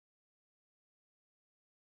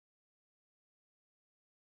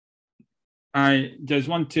I just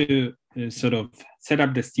want to sort of set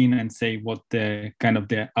up the scene and say what the kind of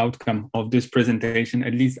the outcome of this presentation,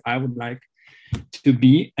 at least I would like to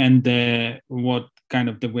be, and what kind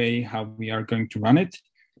of the way how we are going to run it.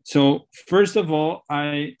 So first of all,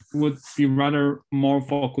 I would be rather more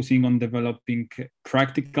focusing on developing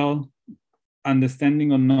practical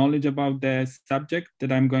understanding or knowledge about the subject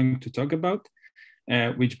that I'm going to talk about.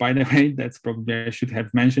 Which, by the way, that's probably I should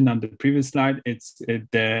have mentioned on the previous slide. It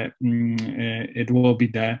will be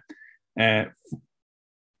the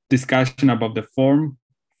discussion about the form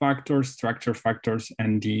factors, structure factors,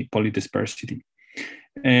 and the polydispersity.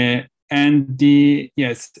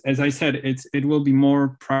 Yes, as I said, it will be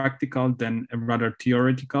more practical than rather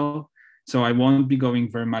theoretical. So I won't be going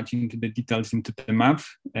very much into the details into the math,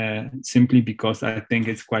 simply because I think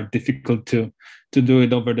it's quite difficult to do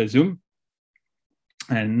it over the Zoom,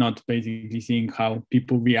 and not basically seeing how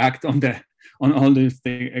people react on all those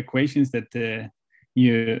equations that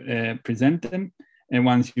you present them, and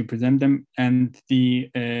once you present them, and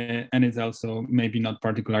it's also maybe not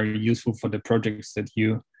particularly useful for the projects that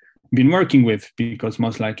you've been working with, because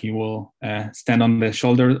most likely you will stand on the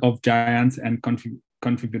shoulders of giants and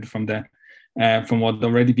contribute from what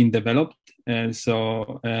already been developed.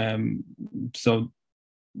 So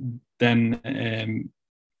then.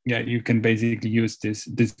 Yeah, you can basically use this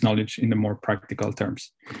knowledge in the more practical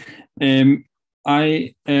terms.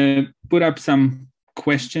 I put up some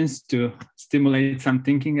questions to stimulate some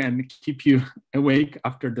thinking and keep you awake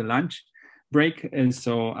after the lunch break. And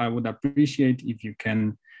so I would appreciate if you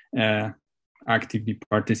can actively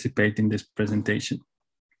participate in this presentation.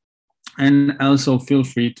 And also feel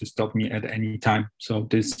free to stop me at any time. So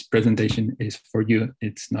this presentation is for you.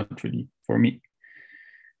 It's not really for me.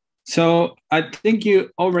 So I think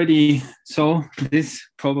you already saw this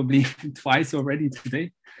probably twice already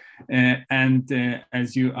today.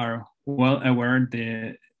 As you are well aware,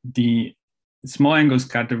 the small angle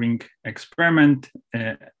scattering experiment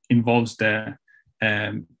involves the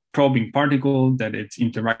probing particle that it's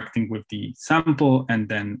interacting with the sample, and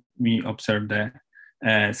then we observe the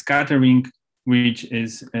scattering, which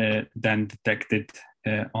is then detected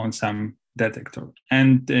on some detector.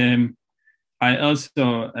 And I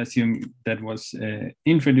also assume that was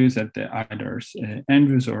introduced at the either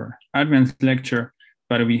Andrews or advanced lecture,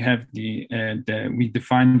 but we have we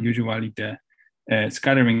define usually the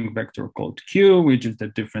scattering vector called Q, which is the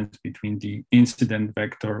difference between the incident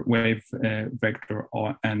vector, wave vector,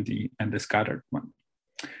 and the scattered one.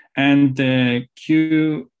 And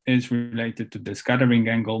Q is related to the scattering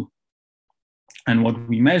angle. And what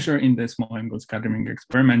we measure in the small angle scattering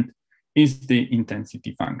experiment is the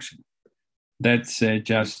intensity function. That's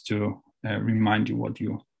just to remind you what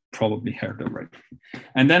you probably heard already.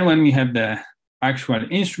 And then when we have the actual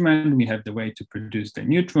instrument, we have the way to produce the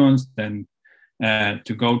neutrons, then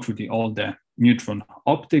to go through all the neutron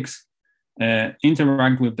optics,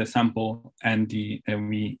 interact with the sample, and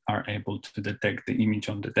we are able to detect the image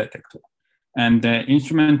on the detector. And the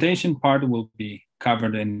instrumentation part will be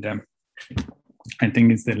covered in I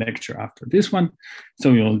think it's the lecture after this one.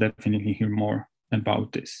 So you'll definitely hear more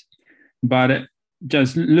about this. But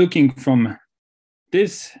just looking from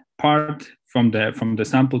this part, from the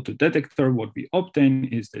sample to detector, what we obtain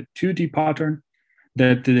is the 2D pattern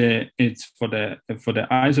that it's for the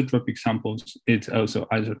isotropic samples, it's also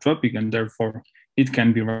isotropic, and therefore it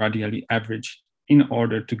can be radially averaged in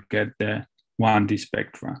order to get the 1D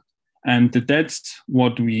spectra. And that's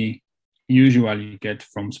what we usually get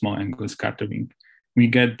from small angle scattering. We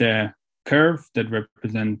get the curve that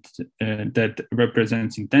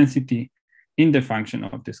represents intensity in the function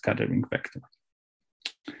of the scattering vector.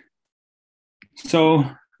 So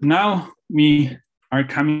now we are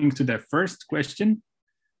coming to the first question,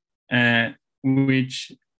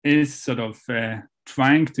 which is sort of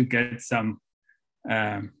trying to get some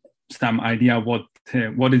idea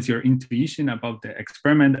what is your intuition about the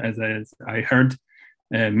experiment. As I heard,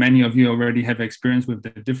 many of you already have experience with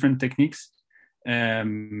the different techniques,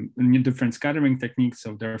 different scattering techniques,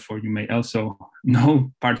 so therefore you may also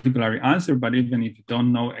know particular answer, but even if you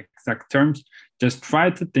don't know exact terms, just try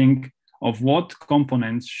to think of what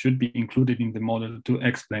components should be included in the model to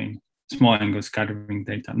explain small angle scattering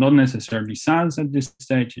data. Not necessarily sans at this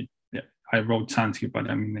stage. I wrote sans here, but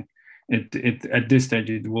I mean, at this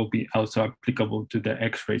stage, it will be also applicable to the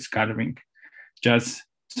X-ray scattering. Just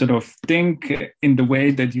sort of think in the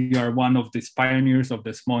way that you are one of these pioneers of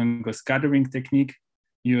the small angle scattering technique.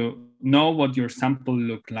 You know what your sample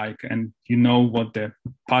look like, and you know what the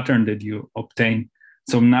pattern that you obtain.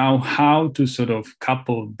 So now how to sort of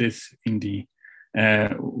couple this in the,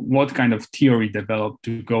 what kind of theory developed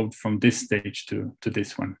to go from this stage to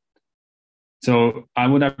this one. So I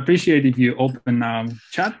would appreciate if you open now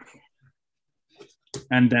chat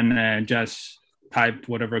and then just type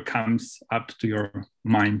whatever comes up to your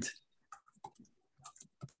mind.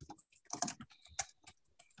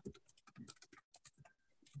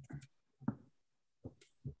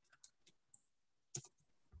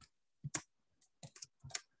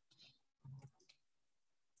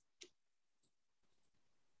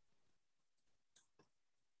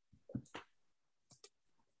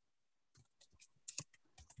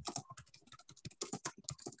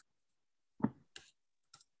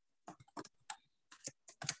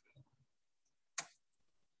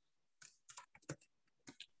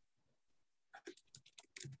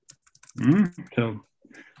 So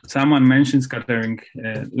someone mentioned scattering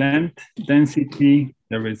length, density.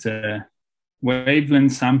 There is a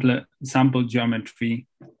wavelength sample geometry,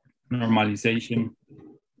 normalization.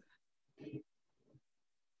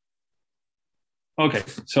 Okay,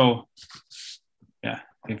 so yeah,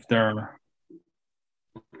 if there are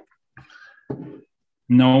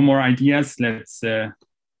no more ideas, let's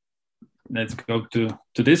go to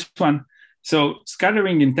this one. So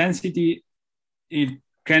scattering intensity, it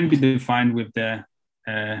can be defined with the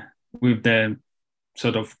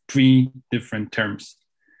sort of three different terms,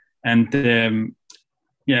 and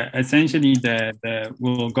yeah, essentially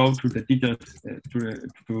we'll go through the details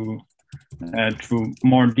through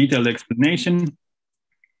more detailed explanation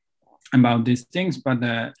about these things, but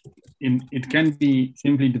it can be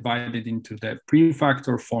simply divided into the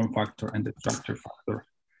prefactor, form factor, and the structure factor.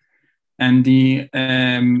 And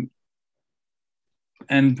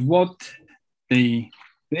and what they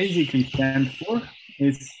basically stand for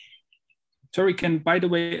is, sorry, can, by the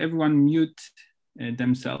way, everyone mute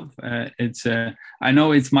themselves? I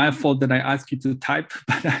know it's my fault that I ask you to type,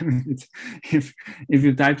 but I mean, if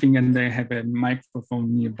you're typing and they have a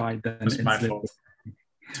microphone nearby, then it's my fault.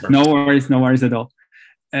 No worries at all.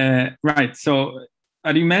 Right, so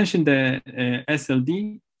you mentioned the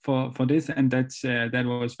SLD for this, and that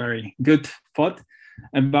was very good thought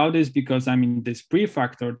about this, because I mean, this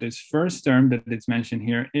prefactor, this first term that is mentioned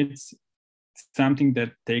here, it's something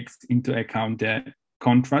that takes into account the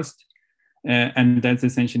contrast, and that's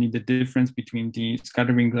essentially the difference between the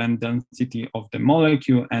scattering length density of the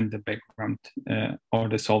molecule and the background or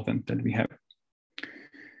the solvent that we have.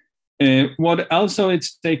 What also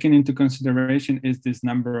it's taken into consideration is this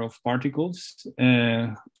number of particles.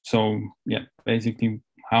 So yeah, basically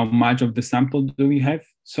how much of the sample do we have,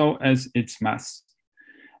 so as its mass.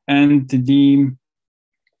 And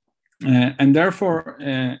therefore,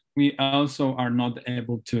 we also are not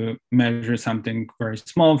able to measure something very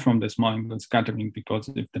small from the small angle scattering, because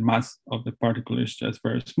if the mass of the particle is just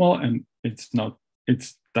very small and it's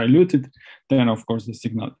diluted, then of course the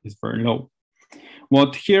signal is very low.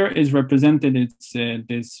 What here is represented is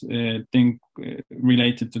this thing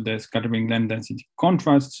related to the scattering length density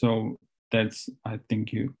contrast. So that's, I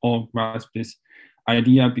think you all grasp this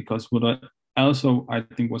idea, because what also I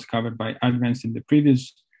think was covered by Advance in the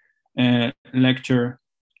previous lecture,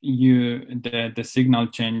 the signal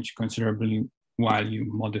change considerably while you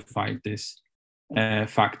modify these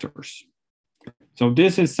factors. So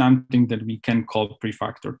this is something that we can call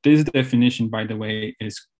prefactor. This definition, by the way,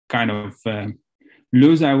 is kind of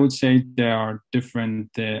loose, I would say. There are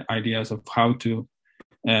different ideas of how to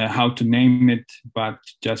name it, but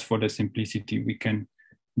just for the simplicity, we can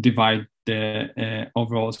divide the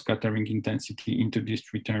overall scattering intensity into these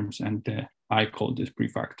three terms, and I call this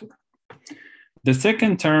prefactor. The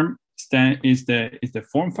second term is the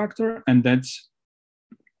form factor, and that's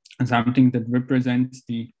something that represents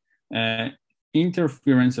the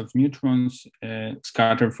interference of neutrons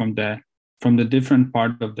scattered from the different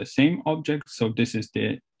part of the same object. So this is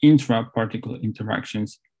the intra-particle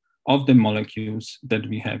interactions of the molecules that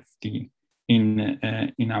we have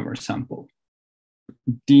in our sample.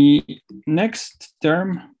 The next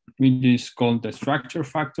term, which is called the structure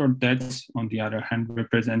factor, that on the other hand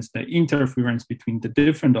represents the interference between the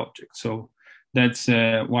different objects. So that's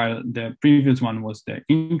while the previous one was the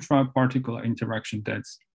intra-particle interaction,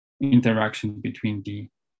 that's interaction between the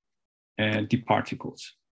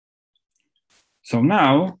particles. So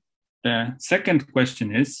now the second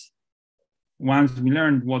question is, once we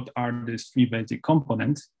learned what are these three basic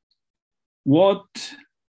components, what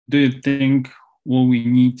do you think will we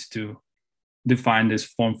need to define these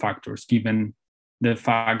form factors, given the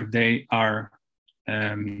fact they are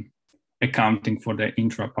accounting for the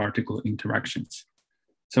intra-particle interactions?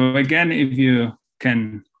 So again, if you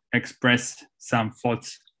can express some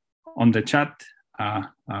thoughts on the chat, I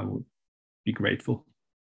would be grateful.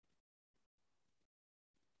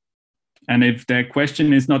 And if the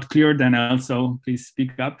question is not clear, then also please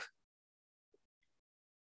speak up.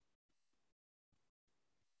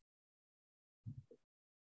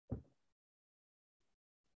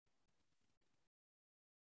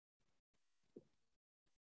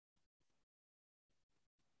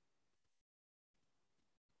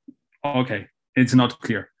 Okay, it's not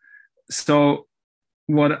clear. So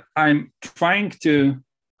what I'm trying to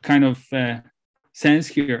kind of sense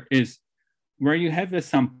here is where you have a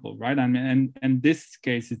sample, right? And in this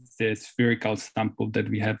case, it's the spherical sample that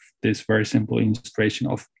we have this very simple illustration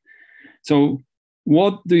of. So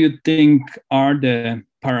what do you think are the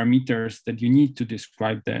parameters that you need to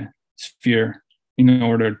describe the sphere in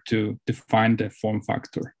order to define the form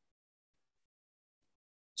factor?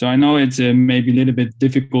 So I know it's maybe a little bit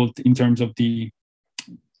difficult in terms of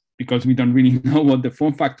because we don't really know what the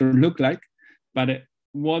form factor look like, but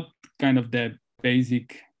what kind of the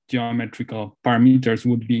basic geometrical parameters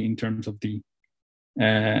would be in terms of the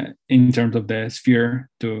sphere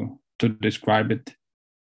to describe it,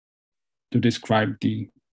 to describe the.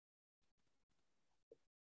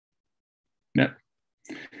 Yeah.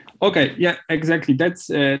 Okay. Yeah. Exactly. That's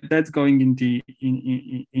going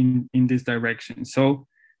in this direction. So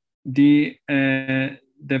the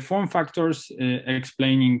form factors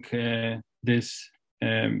explaining this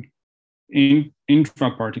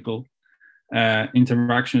intraparticle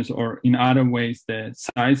interactions, or in other ways, the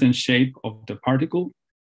size and shape of the particle.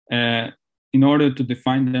 In order to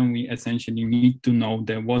define them, we essentially need to know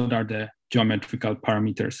what are the geometrical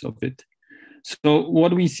parameters of it. So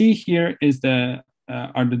what we see here is are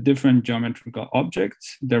the different geometrical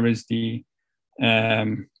objects. There is the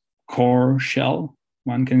core shell,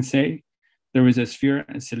 one can say. There is a sphere,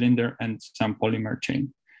 a cylinder, and some polymer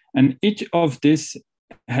chain. And each of these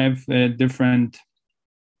have a different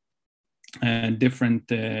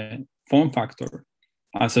form factor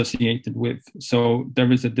associated with. So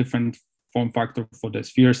there is a different form factor for the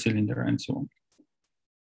sphere, cylinder, and so on.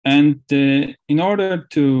 And in order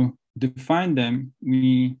to define them,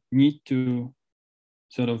 we need to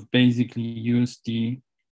sort of basically use the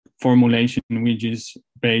formulation which is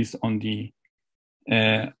based on the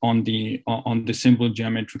simple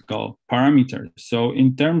geometrical parameters. So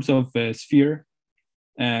in terms of a sphere,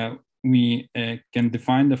 we can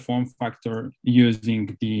define the form factor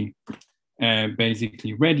using the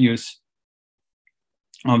basically radius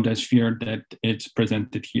of the sphere that it's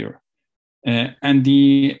presented here, and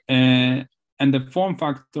the form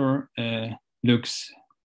factor looks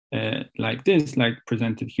like this, like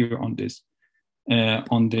presented here on this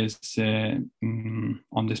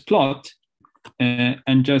plot.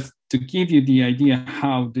 And just to give you the idea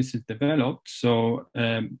how this is developed, so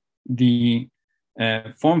the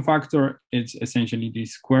form factor is essentially the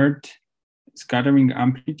squared scattering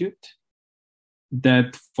amplitude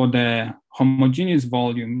that for the homogeneous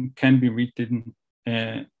volume can be written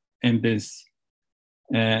in this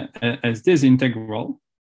as this integral,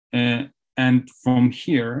 and from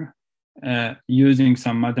here, using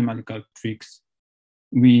some mathematical tricks,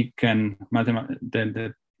 we can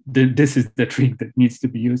this is the trick that needs to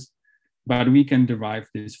be used, but we can derive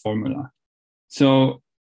this formula. So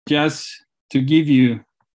just to give you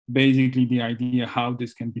basically the idea how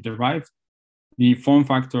this can be derived, the form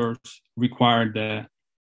factors require the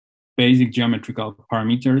basic geometrical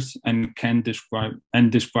parameters and can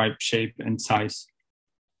describe shape and size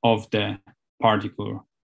of the particle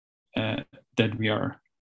that we are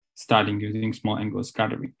studying using small angle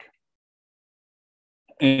scattering.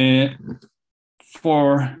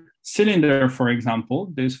 For cylinder, for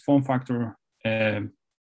example, this form factor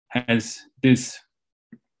has this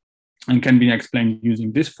and can be explained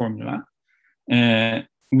using this formula,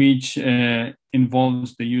 which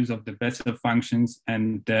involves the use of the Bessel functions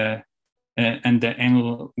and the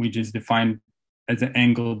angle which is defined as an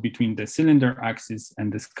angle between the cylinder axis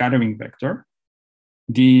and the scattering vector.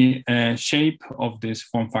 The shape of this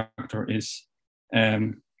form factor is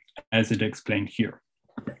as it explained here.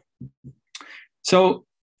 So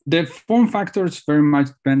the form factors very much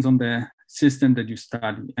depends on the system that you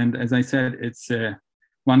study. And as I said, it's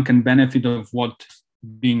one can benefit of what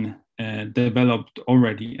been developed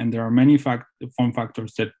already. And there are many form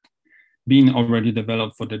factors that been already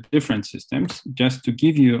developed for the different systems. Just to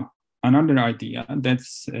give you another idea,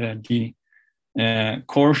 that's the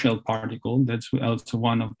core shell particle. That's also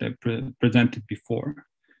one of the presented before.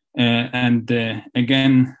 And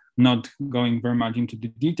again, not going very much into the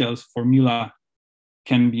details, formula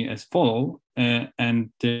can be as follow. And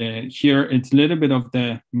here it's a little bit of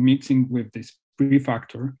the mixing with this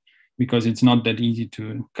prefactor, because it's not that easy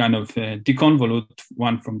to kind of deconvolute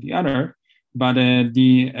one from the other. But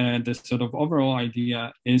the sort of overall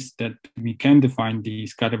idea is that we can define the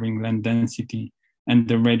scattering length density and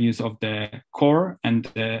the radius of the core and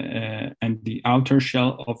the outer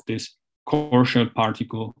shell of this core shell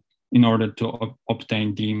particle in order to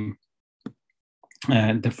obtain the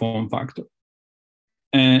form factor.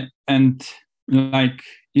 And like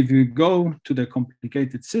if you go to the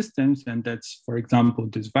complicated systems, and that's, for example,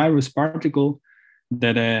 this virus particle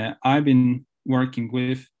that I've been working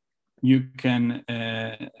with, you can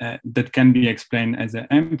that can be explained as an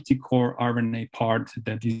empty core RNA part,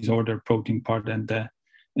 the disorder protein part, and then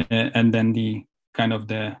the kind of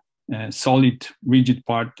the solid rigid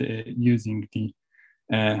part using the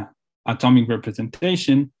atomic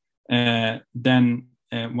representation. Then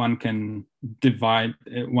one can design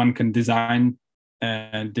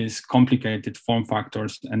these complicated form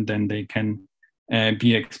factors, and then they can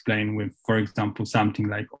be explained with, for example, something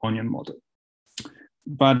like onion model.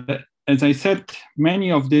 But as I said,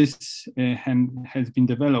 many of this has been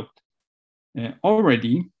developed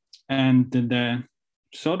already, and the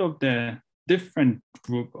sort of the different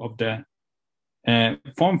group of the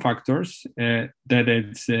form factors that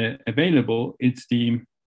is available, it's the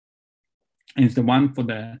one for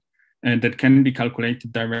the that can be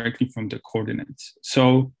calculated directly from the coordinates.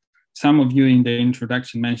 So some of you in the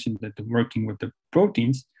introduction mentioned that working with the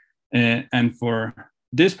proteins, and for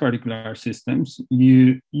this particular systems,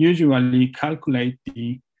 you usually calculate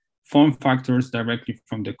the form factors directly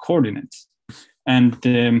from the coordinates. And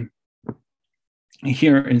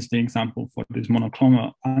here is the example for this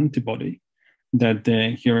monoclonal antibody that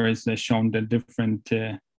here is shown the different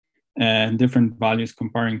values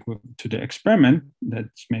comparing to the experiment.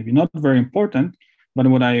 That's maybe not very important, but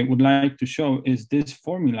what I would like to show is this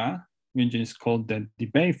formula, which is called the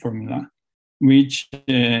Debye formula, which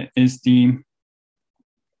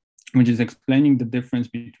is explaining the difference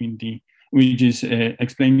between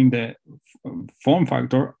explaining the form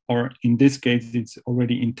factor, or in this case, it's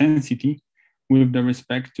already intensity, with the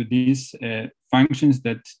respect to these functions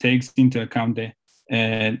that takes into account the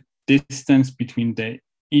distance between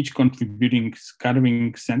each contributing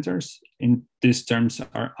scattering centers. In these terms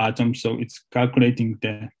are atoms, so it's calculating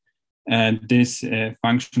this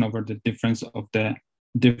function over the difference of the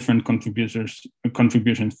different contributions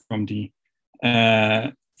from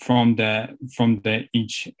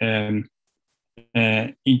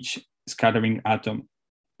each scattering atom.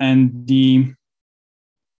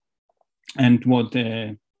 And what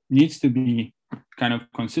needs to be kind of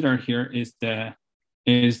considered here is that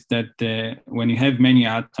when you have many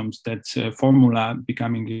atoms, that's formula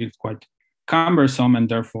becoming quite cumbersome, and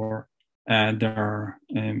therefore there are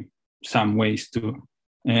some ways to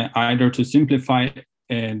either to simplify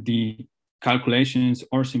the calculations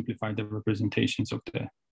or simplify the representations of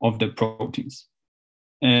the proteins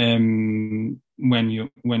when you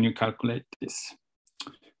calculate this.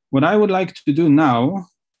 What I would like to do now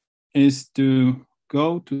is to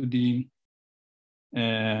go to the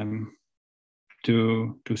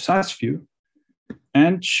to SASView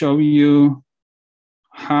and show you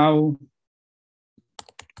how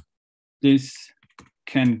this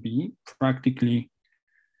can be practically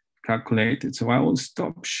calculated. So I will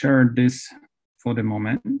stop share this for the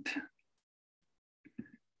moment.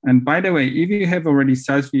 And by the way, if you have already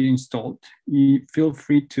SASView installed, you feel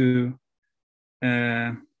free to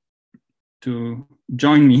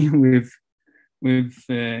join me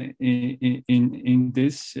in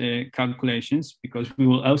this calculations, because we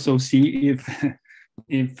will also see if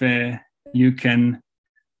you can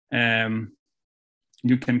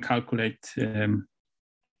calculate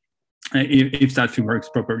if SASView works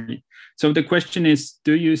properly. So the question is,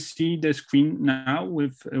 do you see the screen now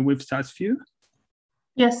with SASView?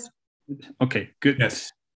 Yes. Okay, good.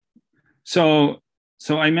 Yes. So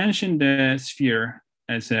I mentioned the sphere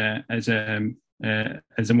as one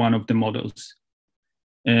of the models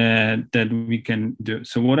that we can do.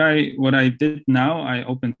 So what I did now, I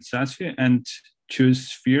opened SASView and choose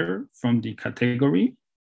sphere from the category,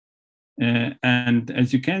 and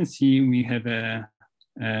as you can see, we have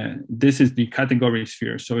this is the category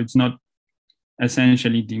sphere. So it's not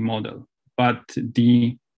essentially the model, but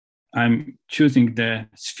I'm choosing the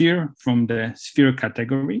sphere from the sphere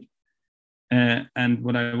category. And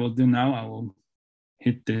what I will do now, I will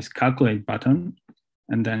hit this calculate button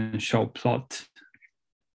and then show plot.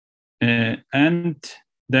 And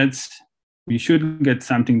we should get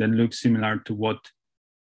something that looks similar to what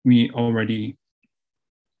we already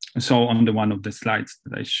saw on one of the slides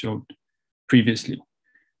that I showed previously.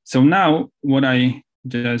 So now what I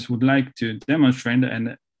just would like to demonstrate,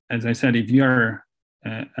 and as I said, if you are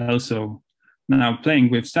also now playing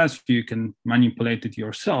with SASView, you can manipulate it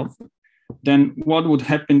yourself. Then what would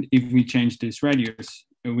happen if we change this radius,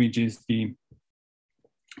 which is this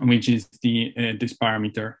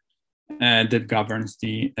parameter that governs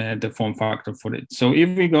the form factor for it. So if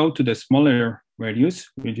we go to the smaller radius,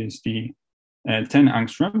 which is the 10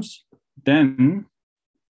 angstroms, then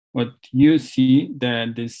what you see,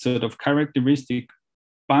 that this sort of characteristic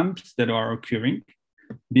bumps that are occurring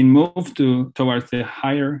being moved towards the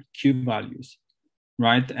higher Q values,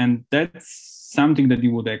 right? And that's something that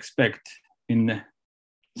you would expect in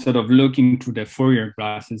sort of looking through the Fourier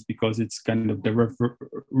glasses, because it's kind of the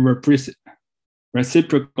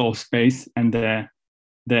reciprocal space, and the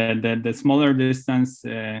smaller distance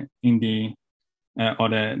in the or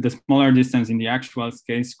the smaller distance in the actual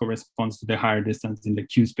case corresponds to the higher distance in the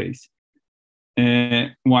Q space.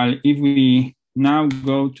 While if we now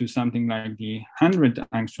go to something like the 100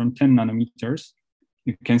 angstrom, 10 nanometers,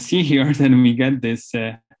 you can see here that we get this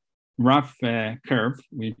rough curve,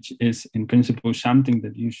 which is in principle something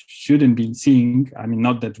that you shouldn't be seeing. I mean,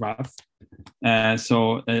 not that rough. And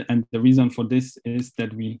the reason for this is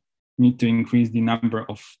that we need to increase the number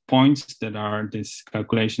of points that these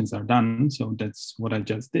calculations are done. So that's what I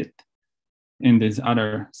just did in this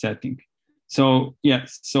other setting. So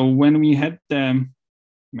yes, so when we had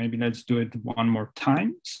maybe let's do it one more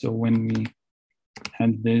time. So when we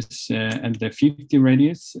had this at the 50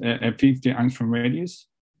 radius, 50 angstrom radius,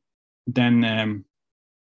 then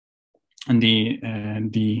we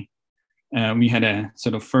had a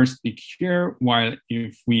sort of first peak here, while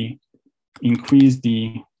if we increase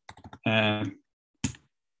the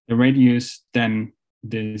radius, then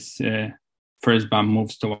this first bump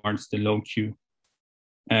moves towards the low Q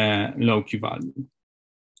value.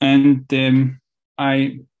 And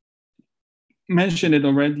I mentioned it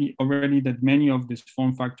already that many of these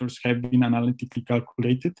form factors have been analytically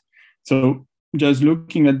calculated. So just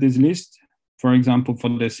looking at this list, for example, for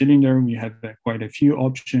the cylinder, we have quite a few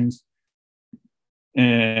options.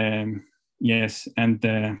 Yes,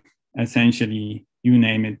 and essentially, you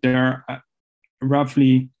name it. There are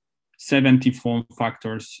roughly 70 form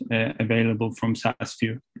factors available from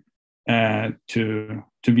SASView to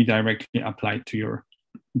be directly applied to your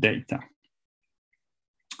data.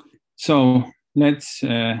 So let's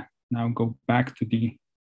now go back to the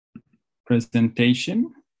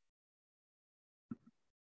presentation.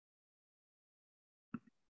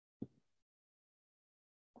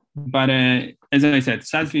 But as I said,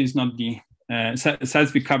 SASView is not the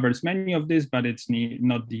SASView covers many of this, but it's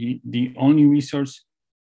not the only resource.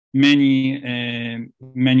 Many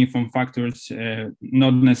form factors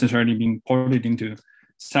not necessarily being ported into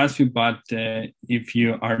SASView, but if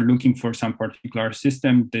you are looking for some particular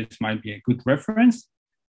system, this might be a good reference.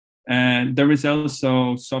 There is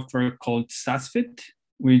also software called SASFit,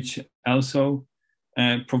 which also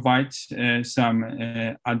provides some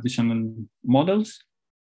additional models.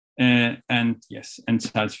 And yes, and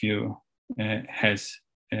SASView has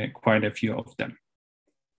quite a few of them.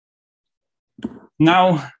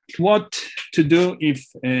 Now, what to do if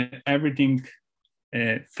everything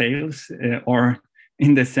fails, or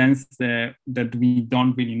in the sense that we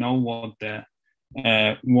don't really know what the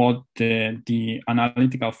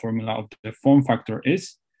analytical formula of the form factor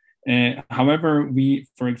is. However, we,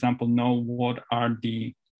 for example, know what are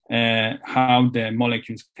the how the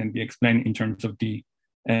molecules can be explained in terms of the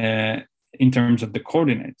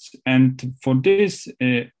coordinates. And for this,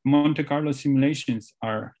 Monte Carlo simulations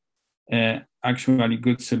are actually a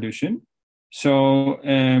good solution. So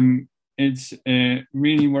it's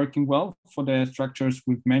really working well for the structures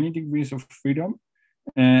with many degrees of freedom,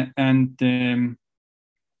 and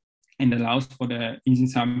allows for the easy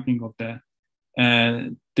sampling of the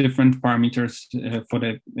different parameters for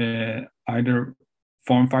the either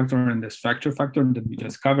form factor and the structure factor that we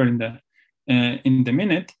just covered in the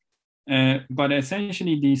minute. But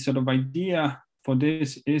essentially, the sort of idea for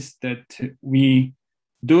this is that we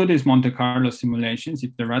do these Monte Carlo simulations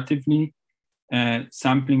iteratively,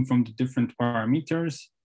 sampling from the different parameters,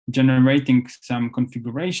 generating some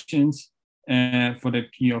configurations for the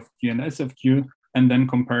P of Q and S of Q, and then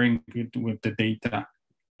comparing it with the data.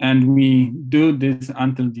 And we do this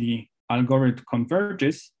until the algorithm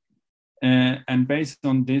converges. And based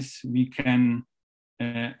on this, we can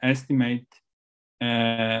estimate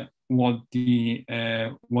what the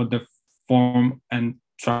form and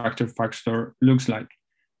structure factor looks like.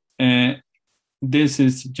 This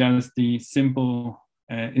is just the simple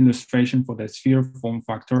illustration for the sphere form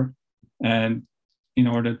factor, and in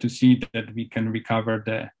order to see that we can recover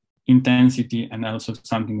the intensity and also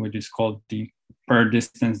something which is called the per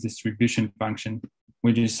distance distribution function,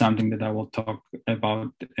 which is something that I will talk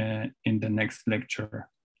about in the next lecture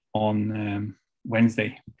on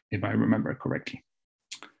Wednesday, if I remember correctly.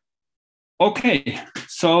 Okay,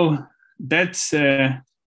 so that's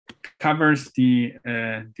covers the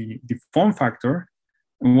form factor.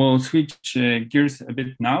 We'll switch gears a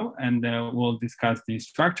bit now, and we'll discuss the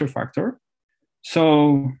structure factor.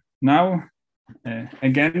 So now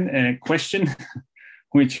again a question,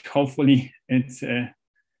 which hopefully it's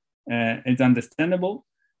understandable,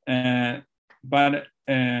 but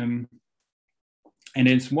and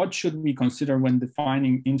it's what should we consider when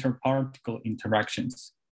defining interparticle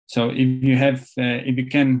interactions. So if you have, if you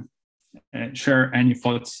can share any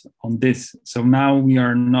thoughts on this. So now we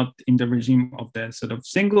are not in the regime of the sort of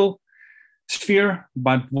single sphere,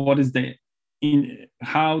 but what is the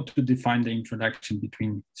how to define the interaction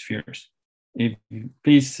between spheres? If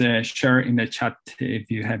please share in the chat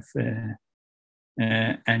if you have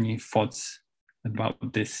any thoughts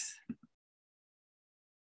about this.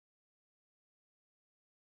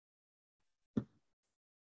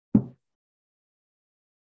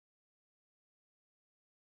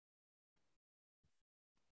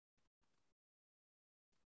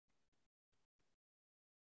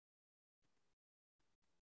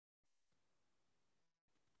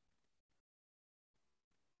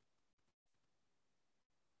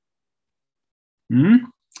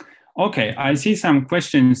 Okay, I see some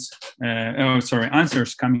questions,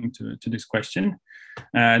 answers coming to this question.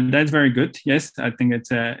 That's very good. Yes, I think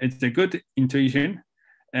it's a good intuition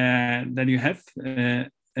that you have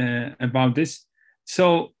about this.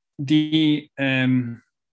 So the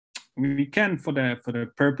we can, for the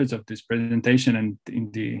purpose of this presentation and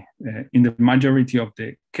in the majority of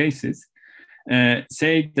the cases,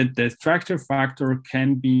 say that the structure factor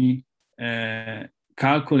can be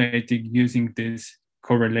calculated using this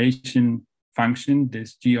correlation function,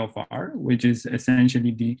 this G of R, which is essentially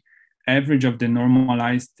the average of the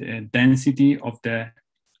normalized density of the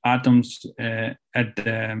atoms at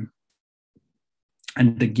the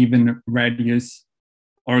given radius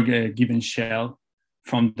or given shell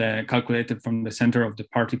calculated from the center of the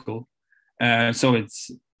particle. So it's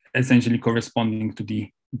essentially corresponding to the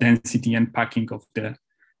density and packing of the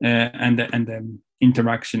and the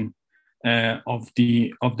interaction of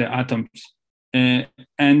the atoms.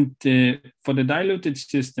 And for the diluted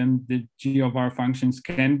system, the G of R functions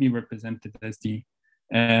can be represented as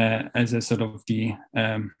as a sort of the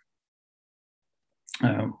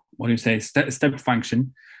what do you say, step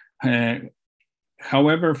function.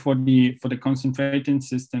 However, for the concentrating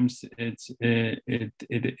systems,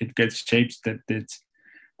 it gets shapes that it's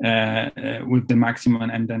with the maximum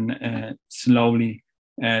and then slowly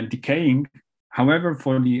decaying. However,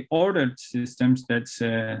 for the ordered systems, that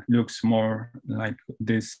looks more like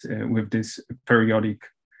this with this periodic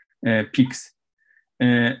peaks.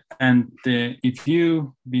 And if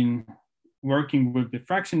you've been working with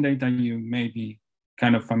diffraction data, you may be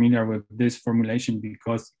kind of familiar with this formulation,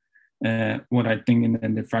 because what I think in the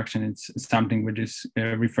diffraction, it's something which is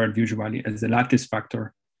referred usually as the lattice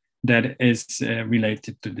factor that is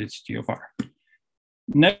related to this G of R.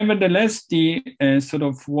 Nevertheless, the sort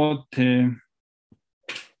of what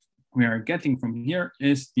we are getting from here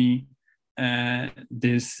is the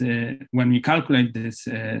when we calculate this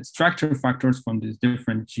structure factors from these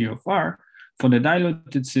different G of R, for the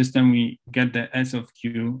diluted system, we get the S of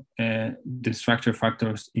Q, the structure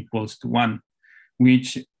factors equals to 1,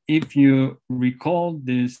 which, if you recall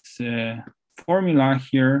this formula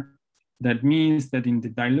here, that means that in the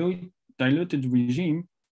diluted regime,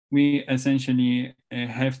 we essentially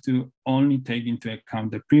have to only take into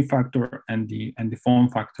account the prefactor and the form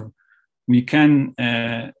factor. We can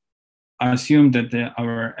assume that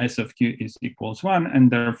our S of Q is equals 1,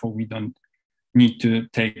 and therefore we don't need to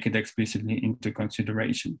take it explicitly into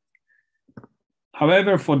consideration.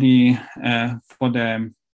 However, for the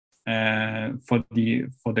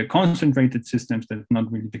concentrated systems, that's not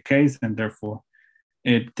really the case, and therefore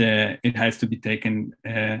it has to be taken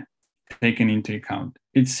into account.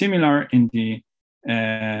 It's similar in the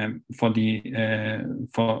for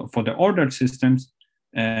the ordered systems.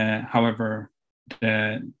 However,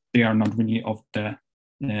 they are not really of the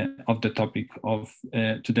topic of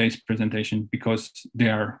today's presentation, because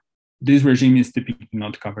this regime is typically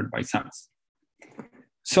not covered by SANS.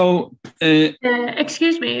 So,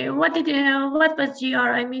 excuse me, what was GR?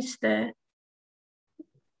 I missed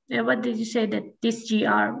what did you say that this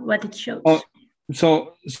GR, what it shows? Oh,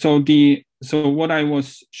 so what I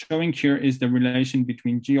was showing here is the relation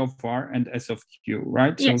between G of R and S of Q,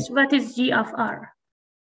 right? Yes, so, what is G of R?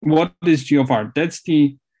 What is G of R? That's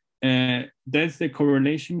the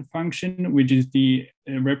correlation function, which is the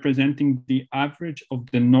representing the average of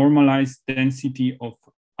the normalized density of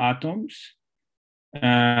atoms.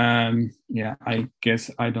 Yeah, I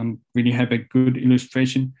guess I don't really have a good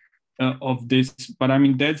illustration of this, but I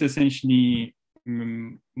mean, that's essentially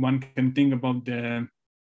one can think about the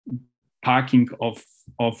packing of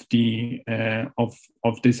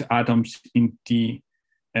these atoms in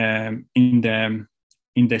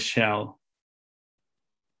the shell.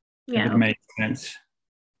 Yeah. If it makes sense.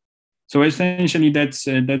 So essentially, that's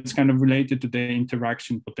kind of related to the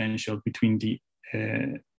interaction potential between the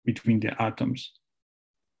atoms.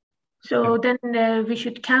 So then we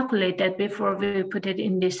should calculate that before we put it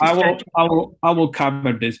in this I structure. will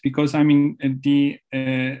cover this, because I mean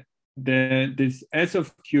this S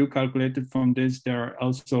of Q calculated from this, there are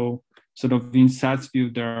also sort of in SAS view,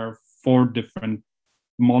 there are 4 different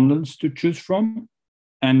models to choose from,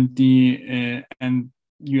 and and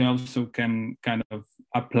you also can kind of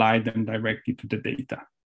apply them directly to the data,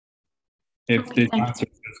 if Okay, this answers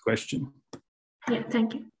this question. Yeah,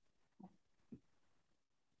 thank you.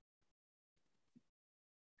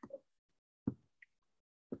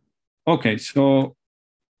 Okay, so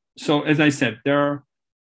as I said, there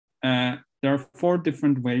are 4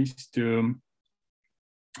 different ways to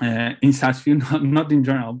in SAS view, not in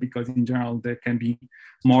general, because in general there can be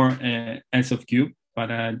more S of Q,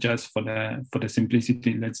 but just for the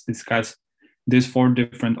simplicity, let's discuss these 4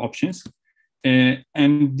 different options. And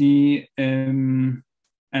the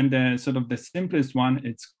sort of the simplest one,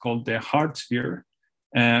 it's called the hard sphere,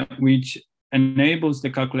 which enables the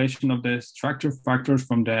calculation of the structure factors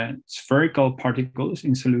from the spherical particles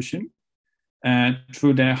in solution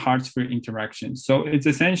through the hard sphere interaction. So it's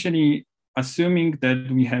essentially assuming that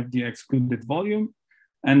we have the excluded volume,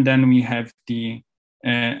 and then we have the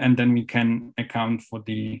and then we can account for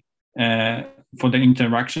the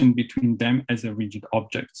interaction between them as a rigid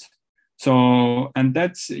objects. So, and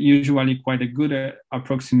that's usually quite a good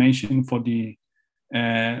approximation for the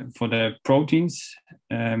proteins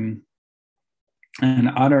and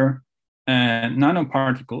other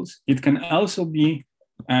nanoparticles. It can also be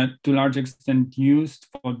to a large extent used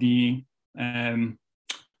for the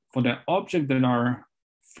objects that are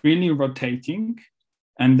freely rotating,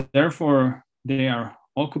 and therefore they are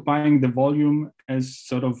occupying the volume as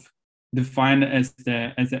sort of defined as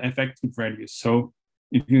the effective radius. So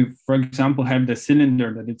if you, for example, have the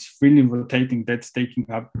cylinder that it's freely rotating, that's taking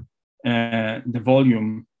up the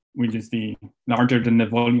volume, which is the larger than the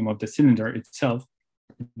volume of the cylinder itself.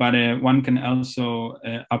 But one can also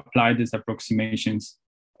apply these approximations,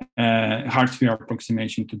 hard sphere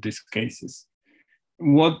approximation, to these cases.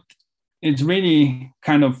 What is really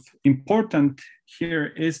kind of important here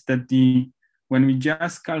is that when we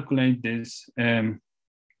just calculate this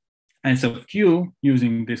S of Q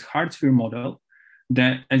using this hard sphere model,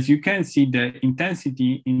 that, as you can see, the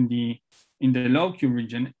intensity in the low Q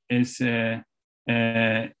region is at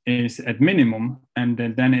minimum, and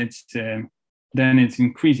then it's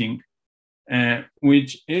increasing,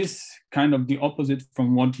 which is kind of the opposite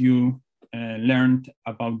from what you learned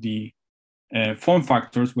about the form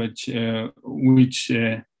factors, which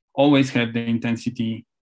always have the intensity,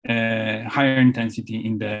 higher intensity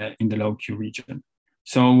in the low Q region.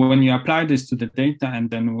 So when you apply this to the data, and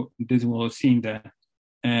then this we'll see in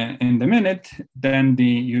the minute, then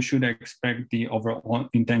you should expect the overall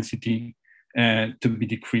intensity to be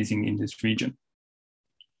decreasing in this region.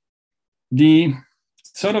 The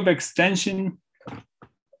sort of extension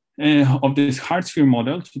of this hard sphere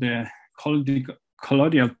model to the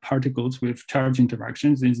colloidal particles with charge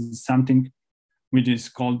interactions is something which is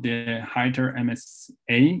called the Heiter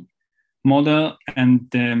MSA model,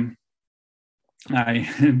 and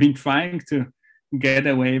I've been trying to get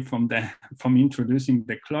away from introducing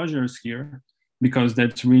the closures here, because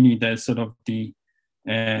that's really the sort of the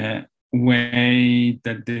way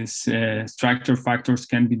that these structure factors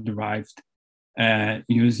can be derived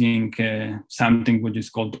using something which is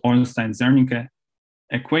called Ornstein-Zernike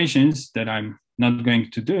equations, that I'm not going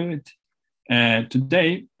to do it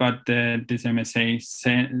today, but this MSA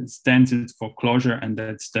stands for closure, and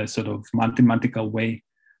that's the sort of mathematical way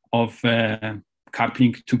of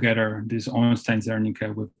coupling together this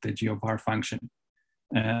Ornstein-Zernike with the G(r) function.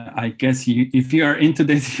 I guess if you are into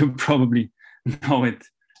this, you probably know it,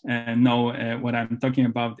 know what I'm talking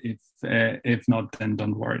about. If not, then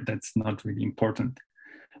don't worry, that's not really important.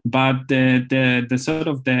 But the sort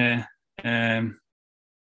of the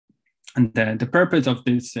purpose of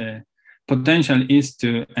this potential is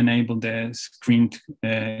to enable the screened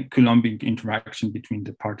Coulombic interaction between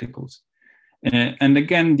the particles. And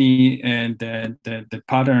again, the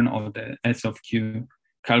pattern of the S of Q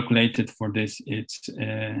calculated for this, it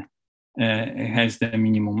has the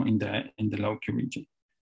minimum in the low Q region.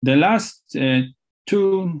 The last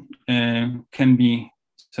two can be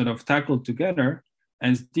sort of tackled together,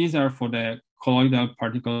 as these are for the colloidal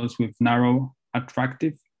particles with narrow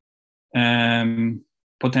attractive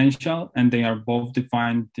potential, and they are both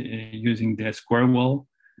defined using the square wall.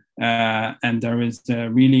 And there is a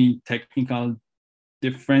really technical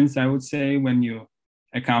difference, I would say, when you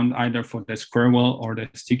account either for the square wall or the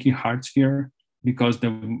sticky hard sphere, because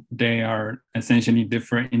they are essentially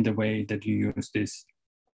different in the way that you use these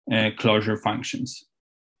closure functions.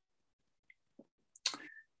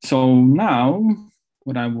 So now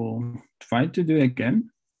what I will try to do again,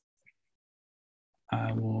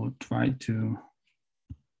 I will try to,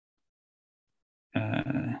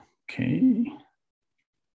 okay,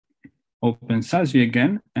 open SASV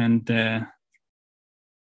again, and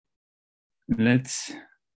let's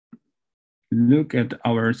look at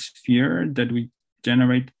our sphere that we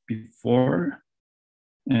generate before,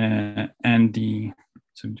 and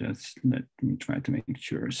so just let me try to make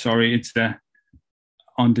sure. Sorry, it's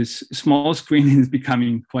on this small screen is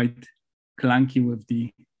becoming quite clunky with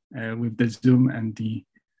the zoom and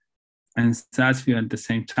SASV at the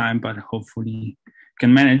same time, but hopefully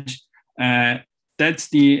can manage.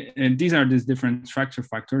 These are these different structure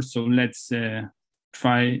factors. So let's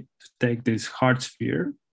try to take this hard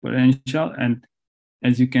sphere potential, and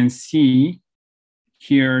as you can see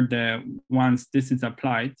here, once this is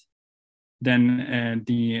applied, then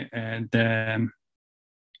the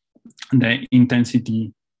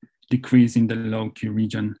intensity decrease in the low Q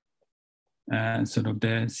region. Sort of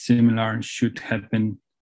the similar should happen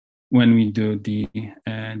when we do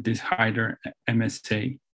this Hyder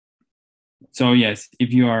MSA. So yes,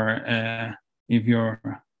 if you're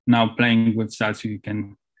now playing with SASV, you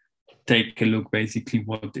can take a look basically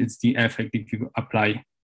what is the effect if you apply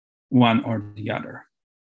one or the other.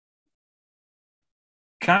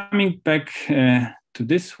 Coming back to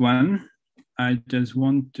this one, I just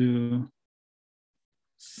want to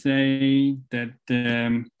say that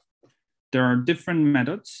there are different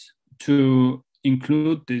methods to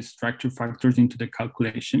include these structure factors into the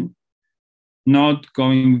calculation. Not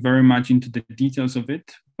going very much into the details of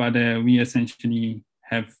it, but we essentially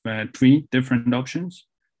have 3 different options,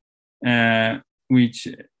 which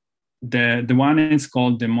the one is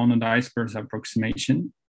called the monodisperse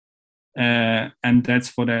approximation, and that's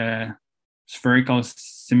for the spherical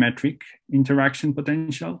symmetric interaction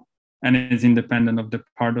potential, and it is independent of the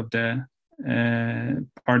part of the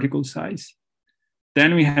particle size.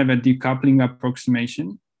 Then we have a decoupling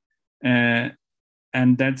approximation,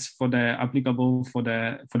 and that's for the applicable for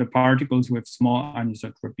the particles with small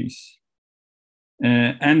anisotropies,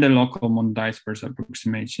 and the local monodisperse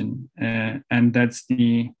approximation, and that's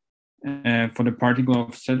for the particle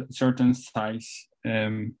of certain size,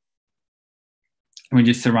 which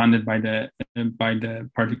is surrounded by the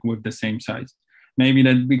particle with the same size. Maybe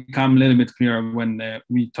that become a little bit clearer when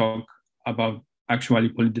we talk about actually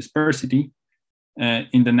polydispersity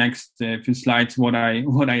in the next few slides. What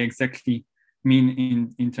I exactly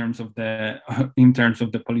mean in terms of the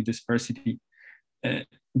polydispersity.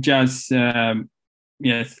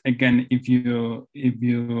 Yes, again, if you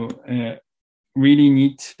really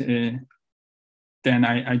need, then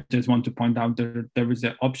I just want to point out that there is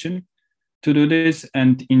an option to do this,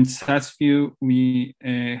 and in SASV we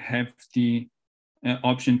have the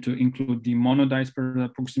option to include the monodisperse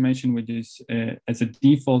approximation, which is as a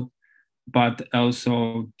default, but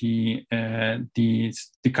also the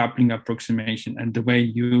decoupling approximation. And the way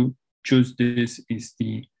you choose this is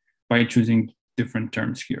by choosing different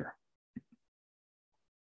terms here.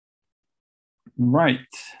 Right.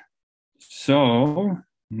 So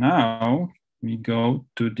now we go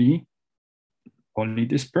to the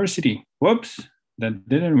polydispersity. Whoops, that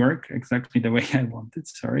didn't work exactly the way I wanted,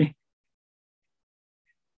 sorry.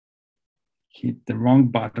 Hit the wrong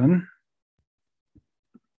button.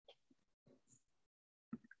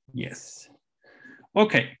 Yes.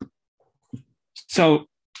 Okay. So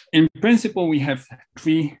in principle, we have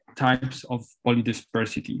 3 types of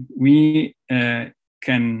polydispersity. We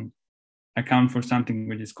can account for something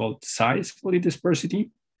which is called size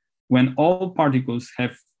polydispersity, when all particles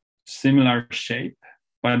have similar shape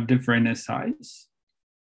but differ in size.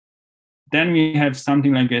 Then we have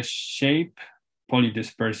something like a shape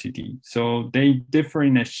polydispersity. So they differ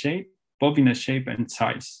in a shape, both in a shape and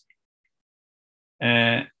size.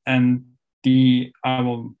 And I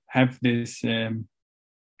will have this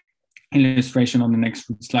illustration on the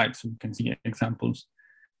next slide, so you can see examples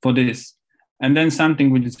for this. And then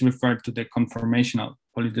something which is referred to the conformational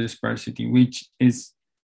polydispersity, which is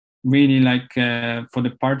really like for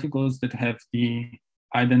the particles that have the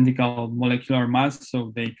identical molecular mass,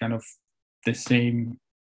 so they kind of the same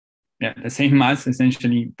mass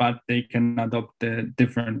essentially, but they can adopt the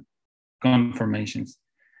different conformations.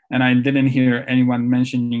 And I didn't hear anyone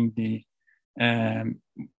mentioning the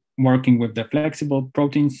working with the flexible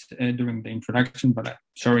proteins during the introduction, but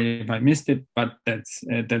sorry if I missed it, but that's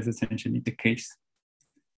essentially the case.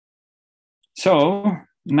 So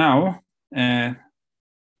now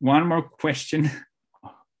one more question,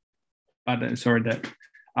 but sorry, the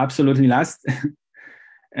absolutely last.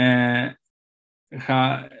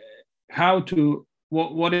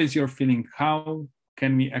 What is your feeling? How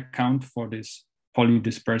can we account for this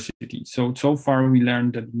polydispersity? So far we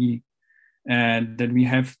learned that we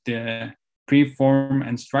have the preform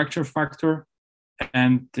and structure factor,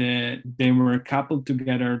 and they were coupled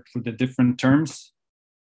together through the different terms.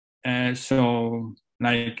 So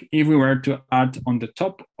like if we were to add on the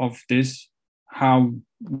top of this, how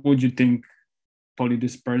would you think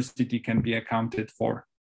polydispersity can be accounted for?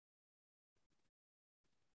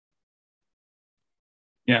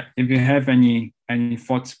 Yeah, if you have any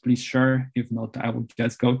thoughts, please share. If not, I will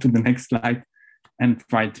just go to the next slide and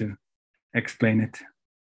try to explain it.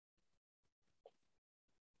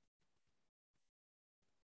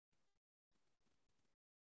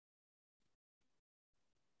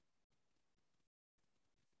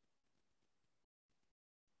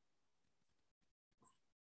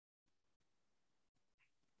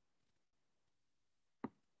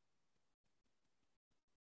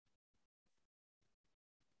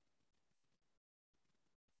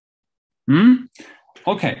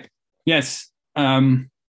 Okay, yes.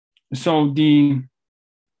 So the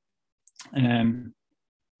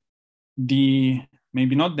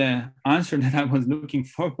maybe not the answer that I was looking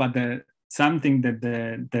for, but something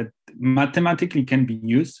that mathematically can be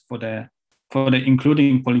used for the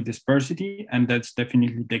including polydispersity, and that's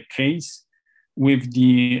definitely the case with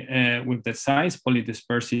the size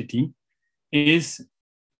polydispersity, is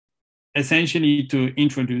essentially to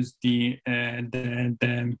introduce the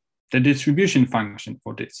distribution function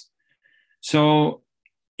for this. So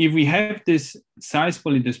if we have this size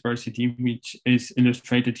polydispersity, which is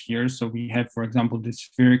illustrated here, so we have, for example, the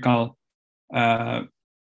spherical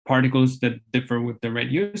particles that differ with the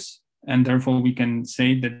radius, and therefore we can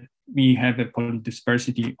say that we have a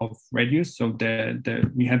polydispersity of radius. So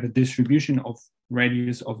we have a distribution of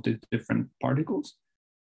radius of the different particles,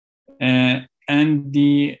 and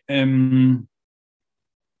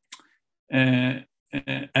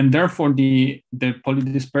therefore the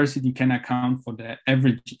polydispersity can account for the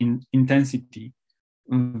average intensity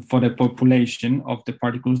for the population of the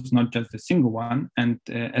particles, not just a single one. And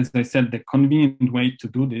as I said, the convenient way to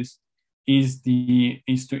do this is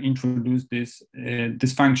to introduce this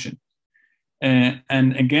function.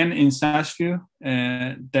 And again, in SASView,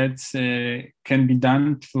 that can be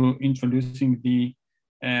done through introducing the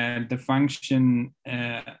function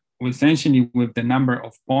essentially with the number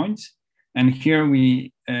of points. And here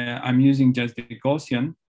I'm using just the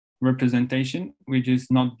Gaussian representation, which is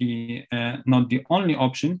not the only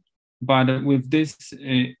option, but with this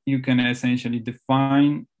you can essentially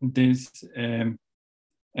define this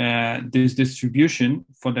this distribution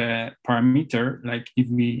for the parameter. Like if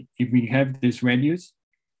we have this radius,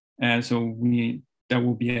 so there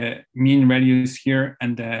will be a mean radius here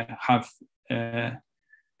and a half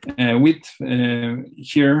width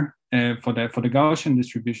here for the Gaussian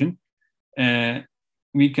distribution.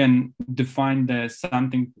 We can define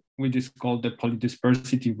something which is called the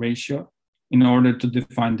polydispersity ratio in order to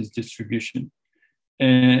define this distribution.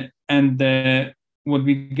 And what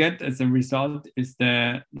we get as a result is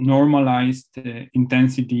the normalized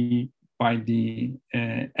intensity by the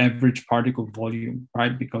average particle volume,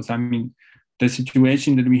 right? Because I mean, the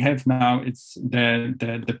situation that we have now, it's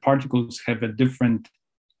the particles have a different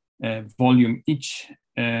volume each,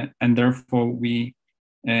 and therefore we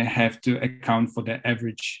have to account for the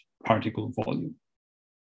average particle volume.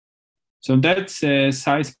 So that's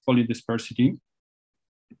size polydispersity.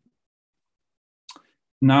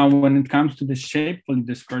 Now, when it comes to the shape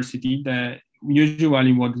polydispersity,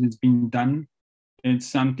 usually what is being done is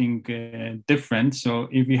something different. So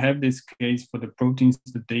if we have this case for the proteins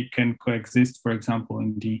that they can coexist, for example,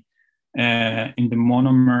 in the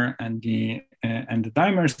monomer and the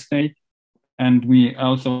dimer state, and we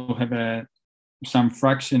also have some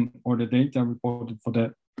fraction or the data reported for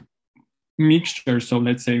the mixture. So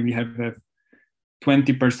let's say we have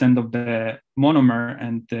 20% of the monomer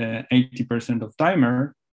and 80% of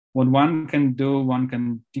dimer. What one can do, one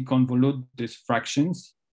can deconvolute these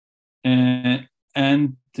fractions and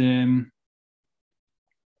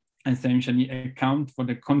essentially account for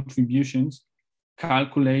the contributions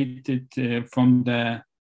calculated from the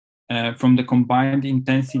combined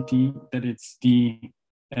intensity that it's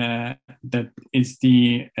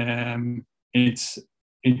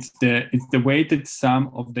the weighted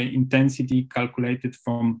sum of the intensity calculated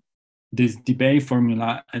from this debye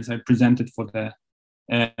formula as I presented for the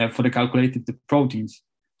calculated the proteins.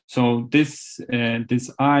 So this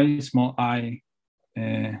I, small I,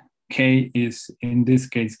 k is in this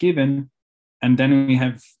case given, and then we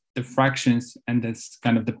have the fractions, and that's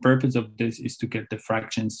kind of the purpose of this, is to get the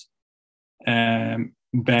fractions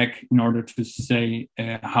back in order to say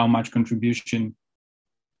how much contribution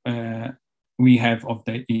we have of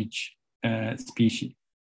the each species.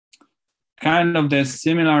 Kind of the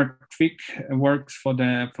similar trick works for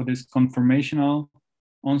this conformational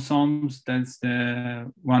ensembles. That's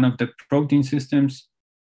one of the protein systems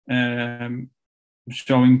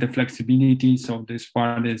showing the flexibility. So this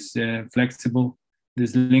part is flexible,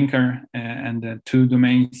 this linker and the two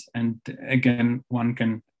domains. And again, one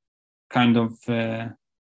can kind of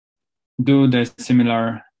do the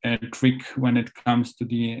similar trick when it comes to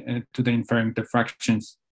the inferring the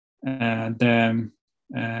fractions.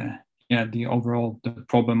 The overall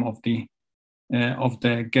problem of the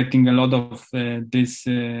getting a lot of these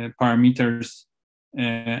parameters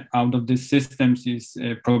out of these systems is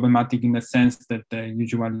problematic in the sense that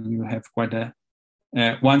usually you have quite a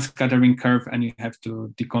one scattering curve and you have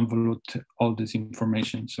to deconvolute all this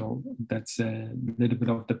information. So that's a little bit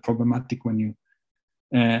of the problematic when you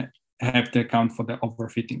have to account for the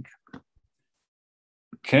overfitting.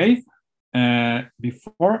 Okay,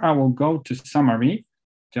 before I will go to summary,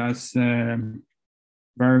 just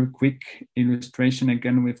very quick illustration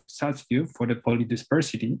again with SATSView for the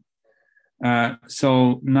polydispersity.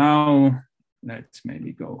 So now let's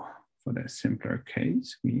maybe go for the simpler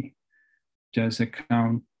case. We just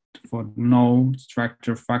account for no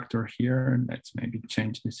structure factor here. Let's maybe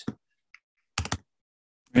change this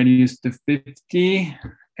radius to 50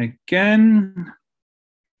 again.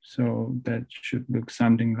 So that should look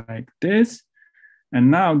something like this. And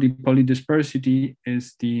now the polydispersity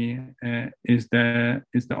is the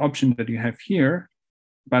option that you have here.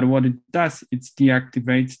 But what it does, it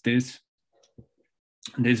deactivates this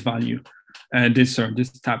value, this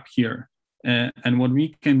tab here. And what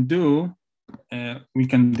we can do, we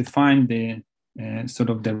can define the sort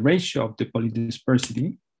of the ratio of the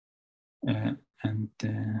polydispersity, and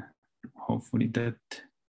hopefully that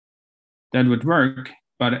would work.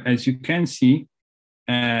 But as you can see,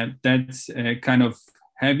 that's kind of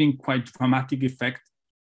having quite dramatic effect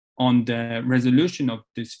on the resolution of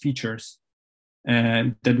these features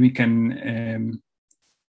that we can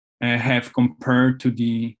have compared to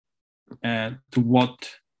the to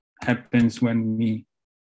what happens when we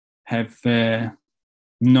have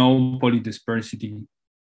no polydispersity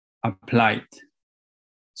applied.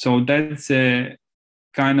 So that's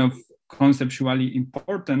kind of conceptually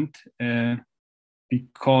important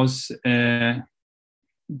because we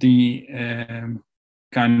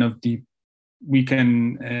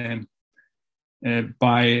can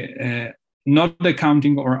by not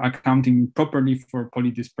accounting or accounting properly for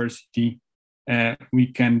polydispersity, we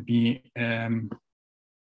can be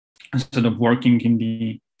sort of working in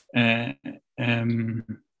the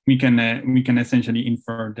we can essentially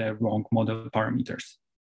infer the wrong model parameters.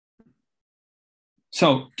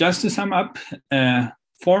 So just to sum up,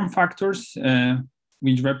 form factors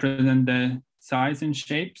which represent the size and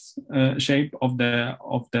shape of the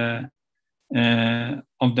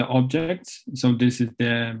objects. So this is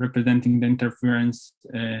representing the interference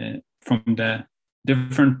from the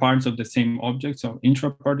different parts of the same object. So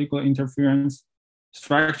intraparticle interference.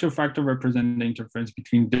 Structure factor represent the interference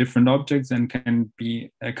between different objects and can be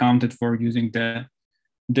accounted for using the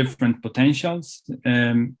different potentials.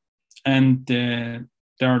 And there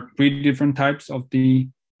are three different types of the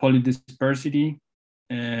polydispersity.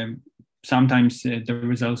 Sometimes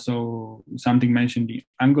there is also something mentioned, the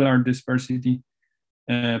angular dispersity,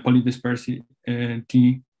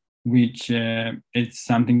 polydispersity, which is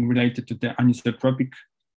something related to the anisotropic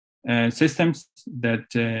systems that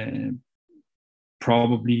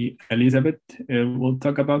probably Elizabeth will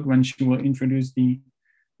talk about when she will introduce the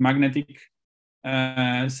magnetic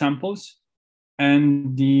samples,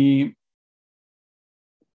 and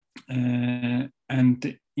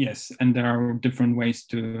yes, and there are different ways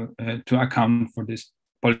to account for this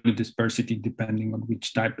polydispersity depending on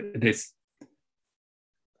which type it is.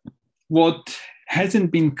 What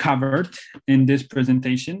hasn't been covered in this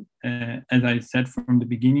presentation, as I said from the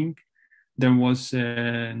beginning, there was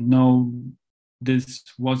this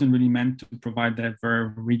wasn't really meant to provide a very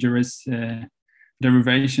rigorous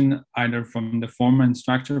derivation either from the form and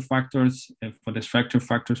structure factors. For the structure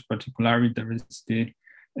factors particularly, there is the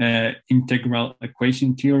integral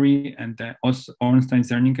equation theory and the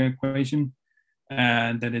Ornstein-Zernicke equation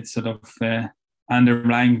that it's sort of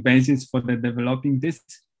underlying basis for the developing this.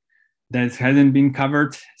 That hasn't been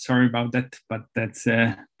covered. Sorry about that, but that's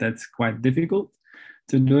quite difficult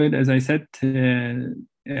to do it, as I said,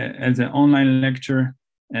 as an online lecture.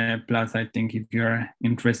 Plus, I think if you're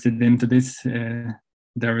interested into this,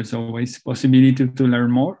 there is always possibility to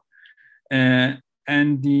learn more. And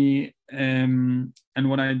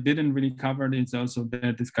what I didn't really cover is also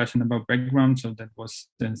the discussion about background. So that was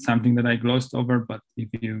something that I glossed over. But if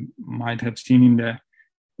you might have seen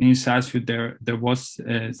in SAS field, there was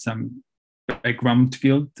some background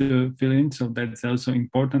field to fill in. So that's also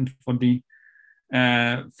important for the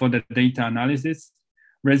data analysis.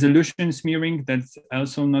 Resolution smearing, that's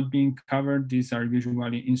also not being covered. These are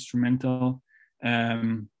usually instrumental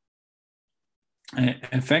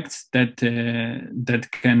effects that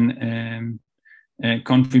can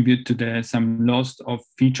contribute to some loss of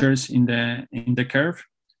features in the curve.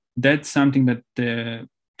 That's something that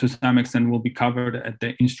to some extent will be covered at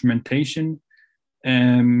the instrumentation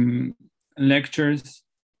lectures,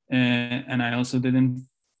 and I also didn't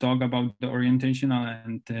talk about the orientational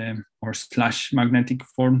and or / magnetic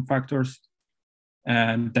form factors.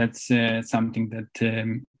 That's something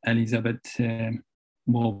that Elizabeth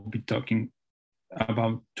will be talking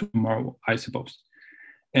about tomorrow, I suppose.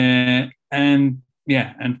 And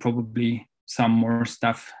yeah, and probably some more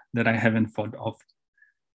stuff that I haven't thought of.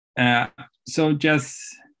 So just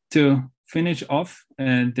to finish off,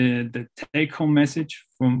 the take-home message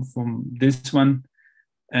from this one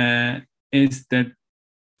is that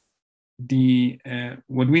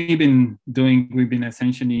what we've been doing, we've been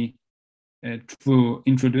essentially through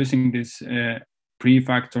introducing this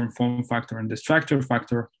pre-factor, form factor, and the structure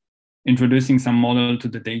factor, introducing some model to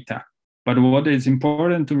the data. But what is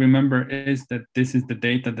important to remember is that this is the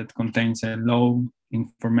data that contains a low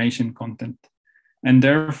information content. And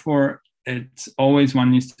therefore, it's always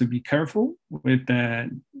one needs to be careful with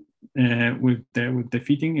the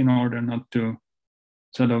fitting in order not to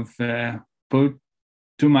sort of put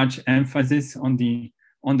too much emphasis on the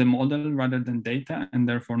model rather than data, and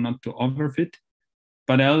therefore not to overfit.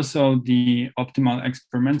 But also the optimal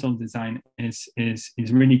experimental design is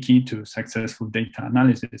really key to successful data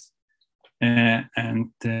analysis.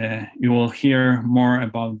 And you will hear more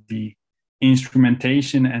about the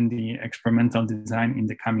instrumentation and the experimental design in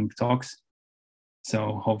the coming talks.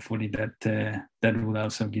 So hopefully that will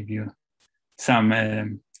also give you some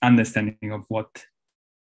understanding of what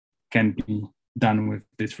can be done with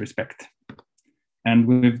this respect. And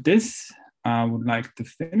with this, I would like to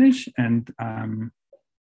finish, and I'm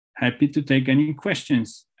happy to take any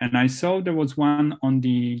questions. And I saw there was one on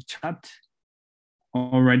the chat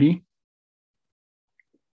already.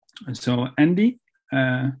 So Andy,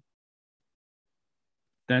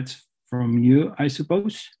 that's from you, I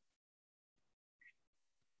suppose.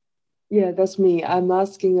 Yeah, that's me. I'm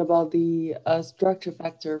asking about the structure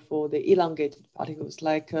factor for the elongated particles,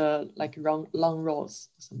 like long rods.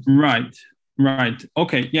 Right.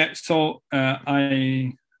 Okay. Yeah. So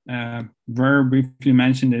I very briefly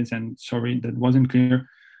mentioned this, and sorry that wasn't clear.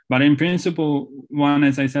 But in principle, one,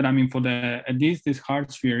 as I said, I mean, for at least this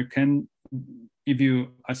hard sphere can, if you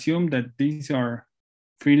assume that these are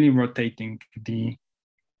freely rotating the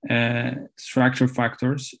structure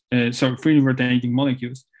factors, so freely rotating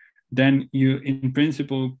molecules, then you in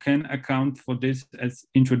principle can account for this as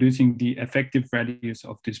introducing the effective radius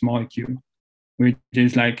of this molecule, which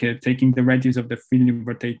is like taking the radius of the freely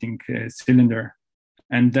rotating cylinder.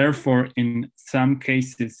 And therefore, in some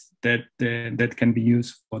cases, that can be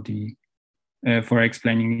used for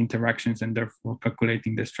explaining interactions and therefore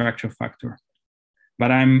calculating the structure factor.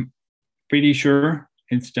 But I'm pretty sure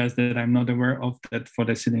it's just that I'm not aware of that for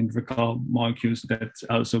the cylindrical molecules that's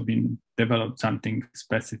also been developed something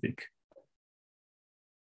specific.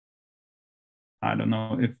 I don't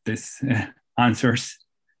know if this answers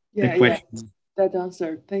the question. Yeah, that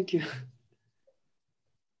answered. Thank you.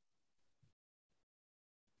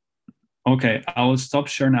 Okay, I will stop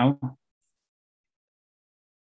share now.